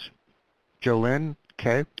agencies. Jolynn,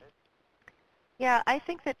 Kay? Yeah, I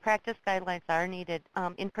think that practice guidelines are needed,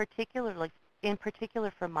 in particular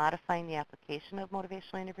for modifying the application of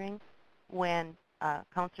motivational interviewing when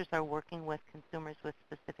counselors are working with consumers with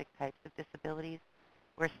specific types of disabilities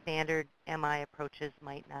where standard MI approaches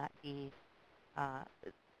might not be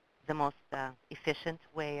the most efficient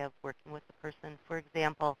way of working with the person. For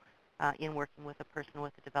example, in working with a person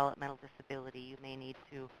with a developmental disability, you may need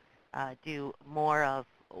to do more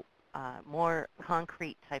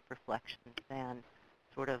concrete type reflections than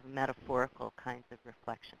sort of metaphorical kinds of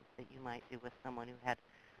reflections that you might do with someone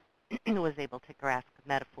who was able to grasp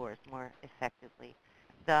metaphors more effectively.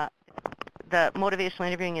 The motivational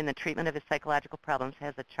interviewing in the treatment of his psychological problems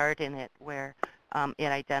has a chart in it where it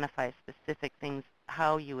identifies specific things,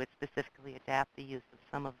 how you would specifically adapt the use of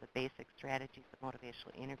some of the basic strategies of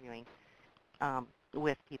motivational interviewing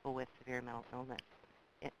with people with severe mental illness,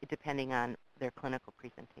 depending on their clinical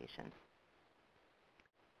presentation.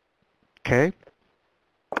 Okay.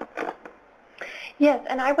 Yes,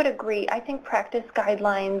 and I would agree. I think practice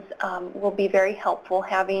guidelines will be very helpful,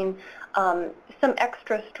 having some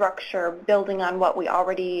extra structure, building on what we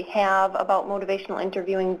already have about motivational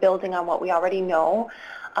interviewing, building on what we already know.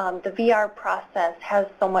 The VR process has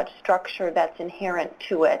so much structure that's inherent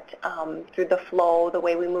to it through the flow, the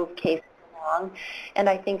way we move cases along. And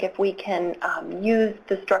I think if we can use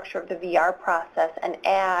the structure of the VR process and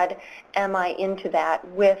add MI into that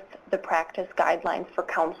with the practice guidelines for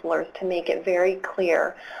counselors to make it very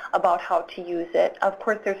clear about how to use it. Of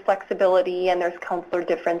course, there's flexibility and there's counselor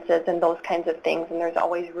differences and those kinds of things, and there's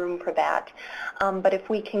always room for that. But if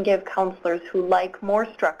we can give counselors who like more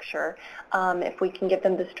structure, if we can give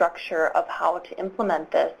them the structure of how to implement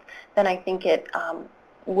this, then I think it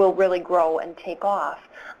will really grow and take off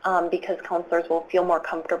because counselors will feel more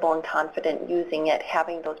comfortable and confident using it,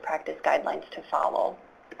 having those practice guidelines to follow.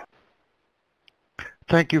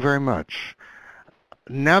 Thank you very much.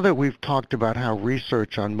 Now that we've talked about how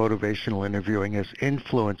research on motivational interviewing has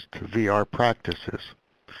influenced VR practices,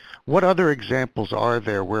 what other examples are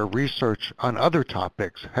there where research on other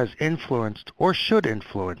topics has influenced or should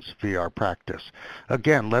influence VR practice?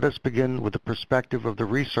 Again, let us begin with the perspective of the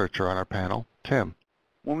researcher on our panel, Tim.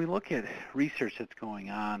 When we look at research that's going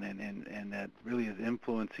on and that really is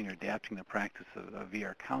influencing or adapting the practice of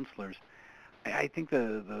VR counselors, I think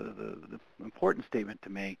the important statement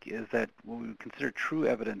to make is that when we consider true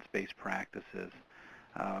evidence-based practices,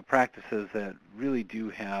 practices that really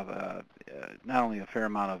do have not only a fair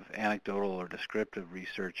amount of anecdotal or descriptive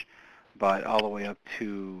research, but all the way up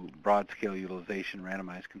to broad-scale utilization,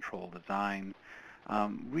 randomized controlled design,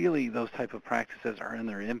 really those type of practices are in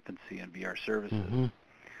their infancy in VR services. Mm-hmm.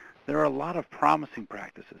 There are a lot of promising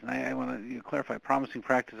practices, and I want to clarify, promising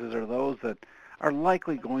practices are those that are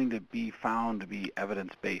likely going to be found to be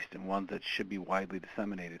evidence-based and ones that should be widely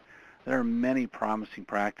disseminated. There are many promising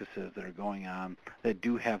practices that are going on that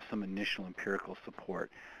do have some initial empirical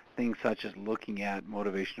support. Things such as looking at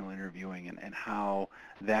motivational interviewing and how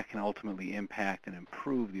that can ultimately impact and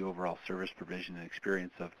improve the overall service provision and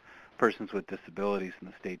experience of persons with disabilities in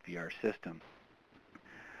the state VR system.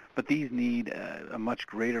 But these need a much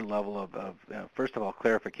greater level of first of all,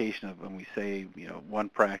 clarification of when we say, one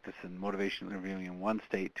practice in motivational interviewing in one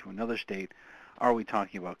state to another state, are we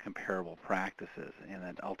talking about comparable practices, and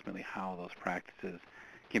then ultimately how those practices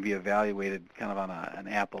can be evaluated kind of on an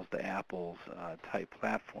apples-to-apples type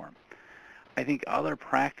platform. I think other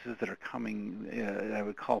practices that are coming, I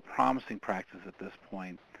would call promising practices at this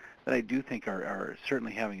point, that I do think are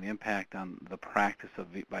certainly having an impact on the practice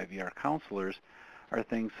by VR counselors, are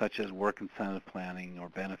things such as work incentive planning or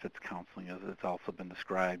benefits counseling, as it's also been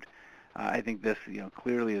described. I think this,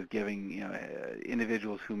 clearly is giving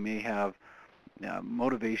individuals who may have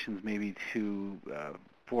motivations maybe to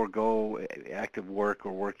forego active work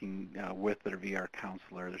or working with their VR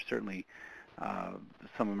counselor. There's certainly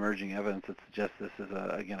some emerging evidence that suggests this is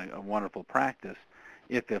again a wonderful practice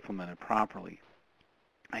if implemented properly.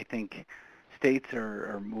 I think states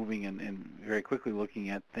are moving and very quickly looking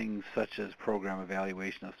at things such as program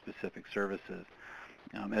evaluation of specific services.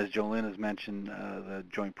 As Jolynn has mentioned, the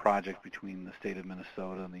joint project between the state of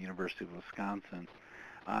Minnesota and the University of Wisconsin,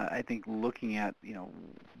 I think looking at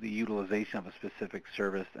the utilization of a specific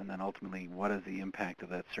service and then ultimately what is the impact of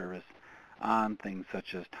that service on things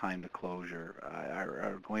such as time to closure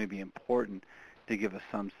are going to be important to give us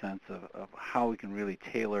some sense of how we can really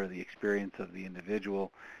tailor the experience of the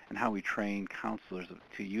individual and how we train counselors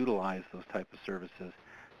to utilize those type of services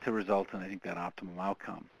to result in, I think, that optimum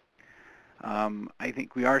outcome. I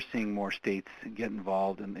think we are seeing more states get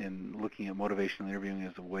involved in looking at motivational interviewing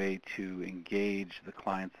as a way to engage the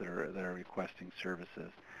clients that are requesting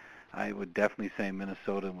services. I would definitely say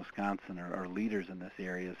Minnesota and Wisconsin are leaders in this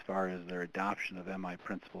area as far as their adoption of MI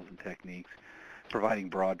principles and techniques, providing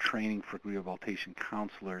broad training for rehabilitation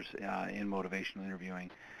counselors in motivational interviewing,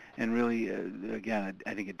 and really, again,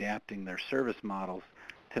 I think adapting their service models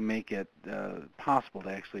to make it possible to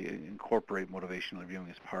actually incorporate motivational interviewing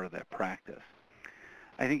as part of that practice.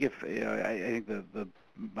 I think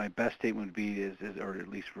my best statement would be or at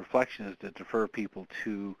least reflection is to defer people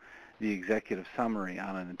to the executive summary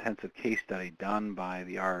on an intensive case study done by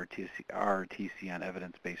the RRTC on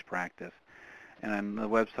evidence-based practice. And the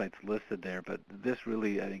website's listed there, but this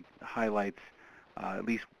really, I think, highlights at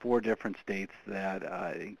least 4 different states that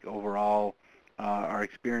I think overall are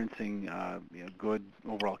experiencing good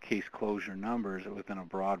overall case closure numbers within a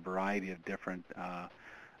broad variety of different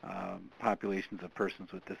populations of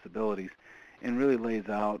persons with disabilities, and really lays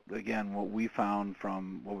out, again, what we found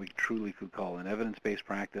from what we truly could call an evidence-based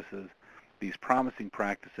practices these promising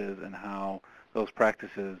practices and how those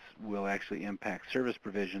practices will actually impact service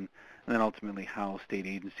provision, and then ultimately how state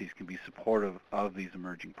agencies can be supportive of these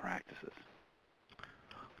emerging practices.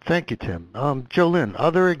 Thank you, Tim. Jolynn,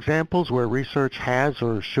 other examples where research has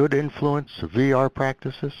or should influence VR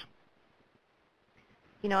practices?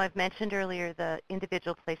 You know, I've mentioned earlier the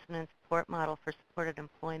individual placement and support model for supported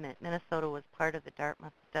employment. Minnesota was part of the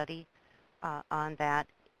Dartmouth study on that.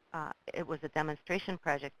 It was a demonstration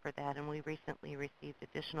project for that, and we recently received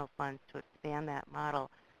additional funds to expand that model.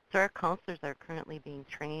 So our counselors are currently being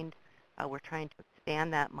trained. We're trying to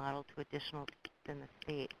expand that model to additional states in the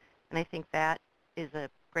state. And I think that is a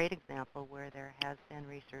great example where there has been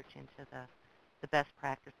research into the best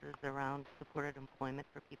practices around supported employment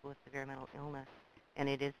for people with severe mental illness, and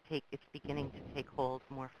it's beginning to take hold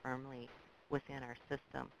more firmly within our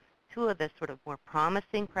system. Two of the sort of more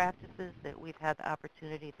promising practices that we've had the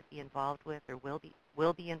opportunity to be involved with or will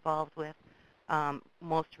be involved with.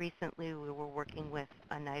 Most recently, we were working with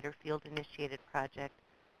a Niter Field-initiated project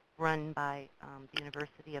run by the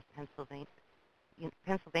University of Pennsylvania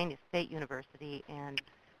State University and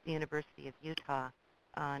the University of Utah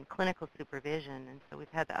on clinical supervision, and so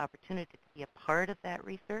we've had the opportunity to be a part of that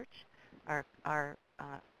research. Our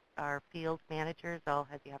field managers all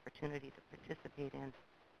had the opportunity to participate in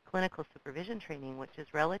clinical supervision training, which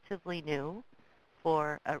is relatively new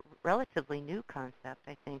for a relatively new concept,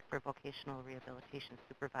 I think, for vocational rehabilitation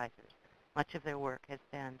supervisors. Much of their work has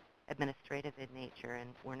been administrative in nature, and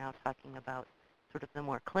we're now talking about sort of the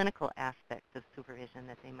more clinical aspects of supervision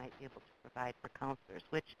that they might be able to provide for counselors,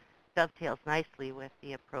 which dovetails nicely with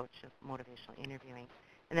the approach of motivational interviewing.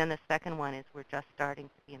 And then the second one is we're just starting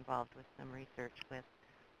to be involved with some research with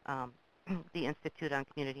the Institute on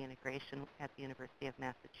Community Integration at the University of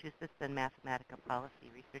Massachusetts and Mathematica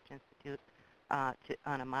Policy Research Institute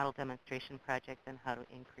on a model demonstration project on how to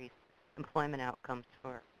increase employment outcomes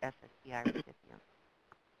for SSDI recipients.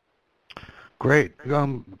 Great.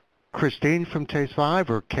 Christine from TASE 5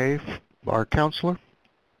 or Kay, our counselor?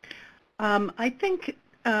 I think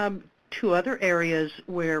two other areas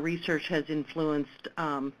where research has influenced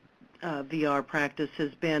VR practice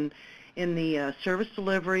has been in the service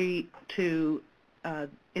delivery to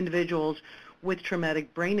individuals with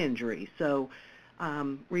traumatic brain injury. So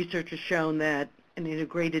research has shown that an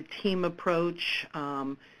integrated team approach,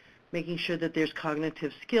 making sure that there's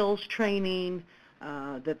cognitive skills training,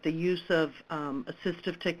 that the use of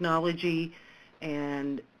assistive technology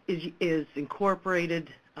and is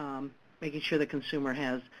incorporated, making sure the consumer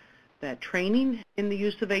has that training in the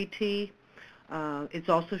use of AT. It's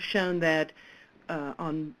also shown that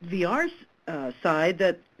on VR's side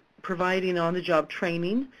that providing on-the-job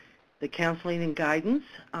training, the counseling and guidance,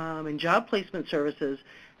 and job placement services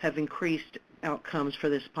have increased outcomes for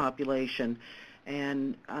this population.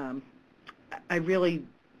 And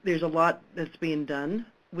there's a lot that's being done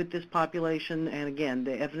with this population, and again,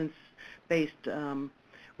 the evidence-based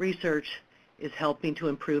research is helping to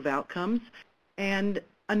improve outcomes. And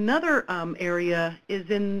another area is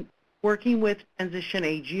in working with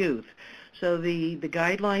transition-age youth. So the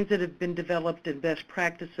guidelines that have been developed and best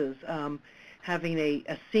practices, having a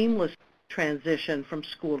seamless transition from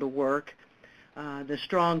school to work, the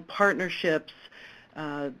strong partnerships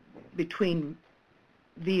between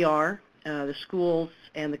VR, the schools,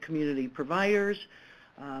 and the community providers.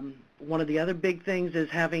 One of the other big things is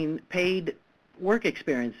having paid work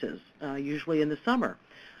experiences, usually in the summer,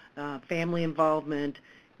 family involvement,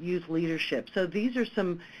 youth leadership. So these are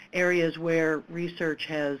some areas where research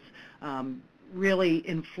has really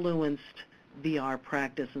influenced VR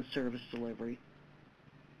practice and service delivery.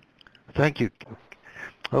 Thank you.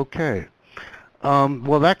 Okay.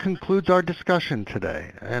 Well, that concludes our discussion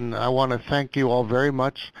today, and I want to thank you all very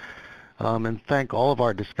much and thank all of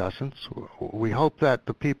our discussants. We hope that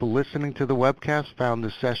the people listening to the webcast found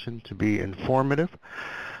this session to be informative.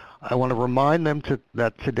 I want to remind them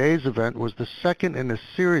that today's event was the second in a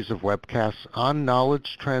series of webcasts on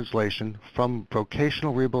knowledge translation from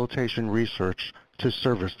vocational rehabilitation research to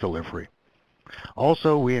service delivery.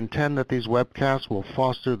 Also, we intend that these webcasts will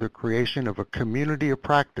foster the creation of a community of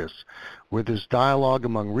practice where this dialogue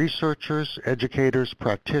among researchers, educators,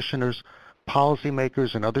 practitioners,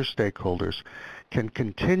 policymakers, and other stakeholders can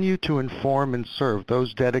continue to inform and serve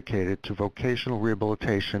those dedicated to vocational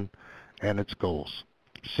rehabilitation and its goals.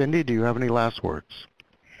 Cindy, do you have any last words?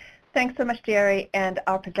 Thanks so much, Jerry, and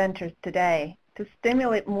our presenters today. To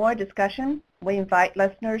stimulate more discussion, we invite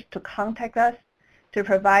listeners to contact us to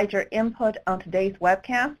provide your input on today's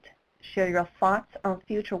webcast, share your thoughts on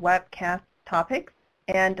future webcast topics,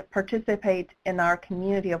 and participate in our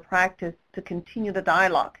community of practice to continue the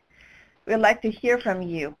dialogue. We'd like to hear from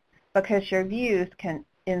you. because your views can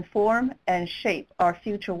inform and shape our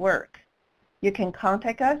future work. You can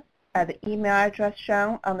contact us at the email address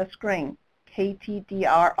shown on the screen,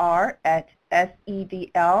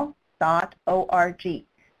 ktdrr@sedl.org.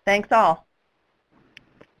 Thanks all.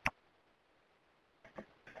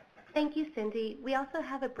 Thank you, Cindy. We also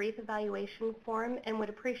have a brief evaluation form and would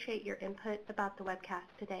appreciate your input about the webcast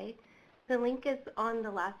today. The link is on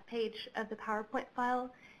the last page of the PowerPoint file,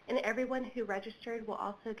 and everyone who registered will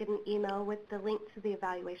also get an email with the link to the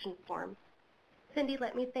evaluation form. Cindy,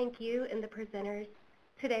 let me thank you and the presenters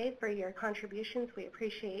today for your contributions. We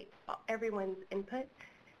appreciate everyone's input.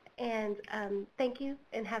 And thank you,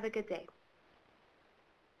 and have a good day.